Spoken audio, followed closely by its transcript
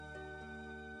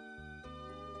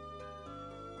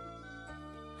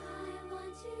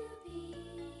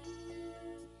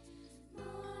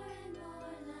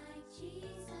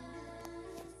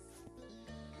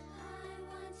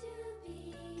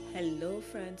Hello,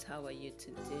 friends, how are you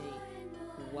today?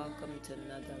 Welcome to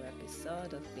another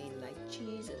episode of Being Like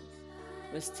Jesus.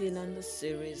 We're still on the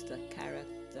series, The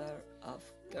Character of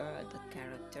God, the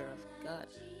character of God.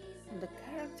 And the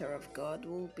character of God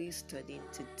we'll be studying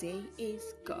today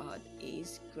is God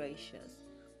is gracious.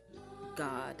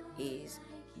 God is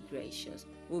gracious.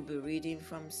 We'll be reading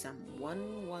from Psalm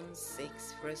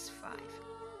 116, verse 5.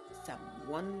 Psalm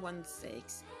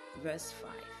 116, verse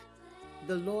 5.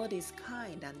 The Lord is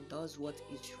kind and does what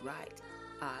is right.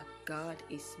 Our God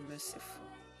is merciful.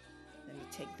 Let me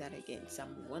take that again.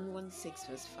 Psalm 116,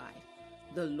 verse 5.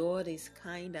 The Lord is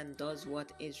kind and does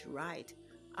what is right.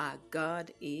 Our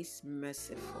God is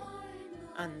merciful.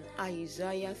 And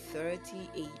Isaiah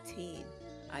 30:18.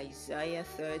 Isaiah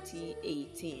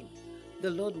 30:18.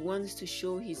 The Lord wants to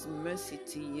show his mercy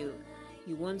to you.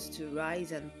 He wants to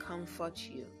rise and comfort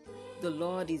you. The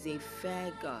Lord is a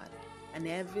fair God, and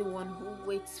everyone who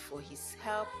waits for his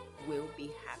help will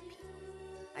be happy.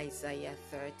 Isaiah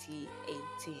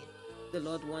 30:18. The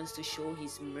Lord wants to show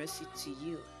his mercy to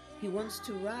you. He wants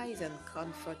to rise and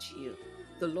comfort you.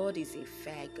 The Lord is a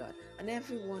fair God, and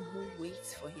everyone who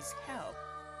waits for his help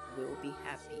will be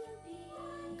happy.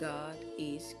 God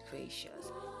is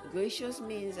gracious. Gracious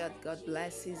means that God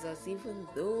blesses us even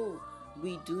though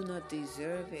we do not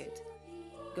deserve it.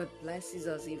 God blesses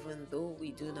us even though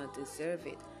we do not deserve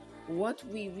it. What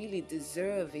we really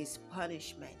deserve is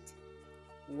punishment.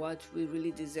 What we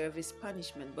really deserve is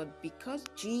punishment. But because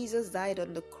Jesus died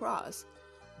on the cross,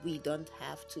 we don't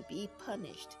have to be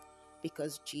punished.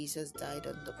 Because Jesus died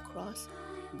on the cross,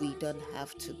 we don't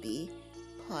have to be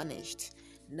punished.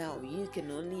 Now, you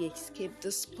can only escape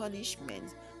this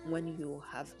punishment when you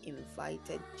have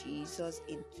invited Jesus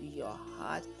into your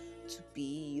heart to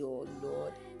be your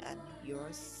Lord and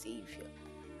your Savior.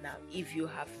 Now, if you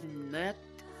have not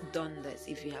done this,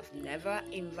 if you have never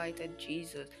invited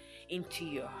Jesus into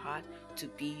your heart to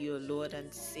be your Lord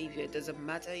and Savior, it doesn't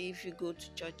matter if you go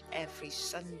to church every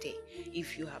Sunday.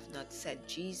 If you have not said,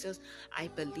 Jesus, I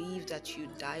believe that you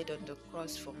died on the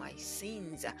cross for my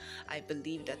sins. I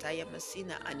believe that I am a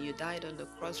sinner and you died on the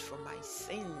cross for my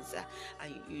sins.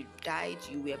 And you died,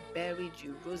 you were buried,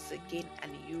 you rose again,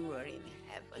 and you were in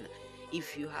heaven.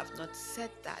 If you have not said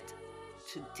that,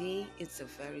 today is a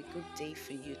very good day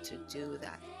for you to do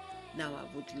that. Now,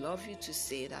 I would love you to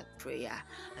say that prayer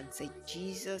and say,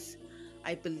 Jesus,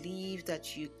 I believe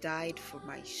that you died for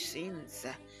my sins.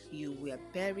 You were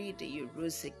buried, you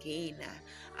rose again.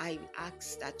 I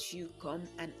ask that you come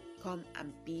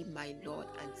and be my Lord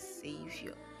and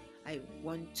Savior. I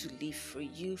want to live for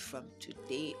you from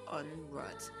today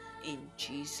onwards. In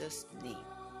Jesus' name,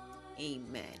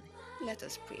 amen. Let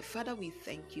us pray. Father, we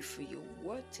thank you for your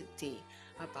word today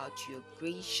about your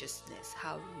graciousness,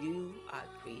 how you are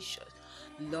gracious.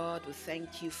 Lord, we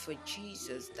thank you for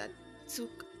Jesus that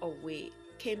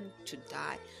came to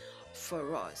die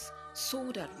for us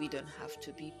so that we don't have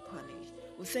to be punished.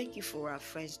 We thank you for our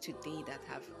friends today that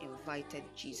have invited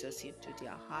Jesus into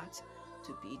their hearts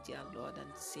to be their Lord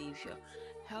and Savior.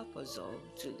 Help us all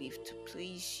to live to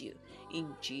please you.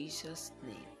 In Jesus'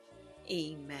 name,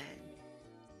 amen.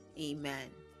 Amen.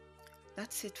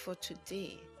 That's it for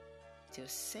today. Till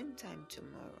same time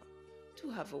tomorrow. Do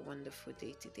have a wonderful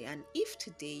day today. And if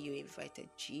today you invited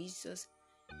Jesus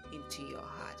into your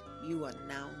heart, you are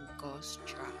now God's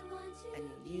child and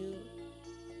you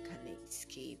can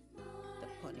escape the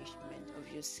punishment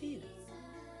of your sin.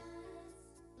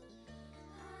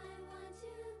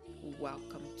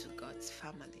 Welcome to God's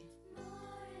family.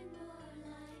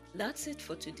 That's it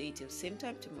for today. Till same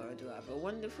time tomorrow. Do have a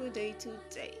wonderful day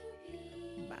today.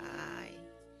 Bye.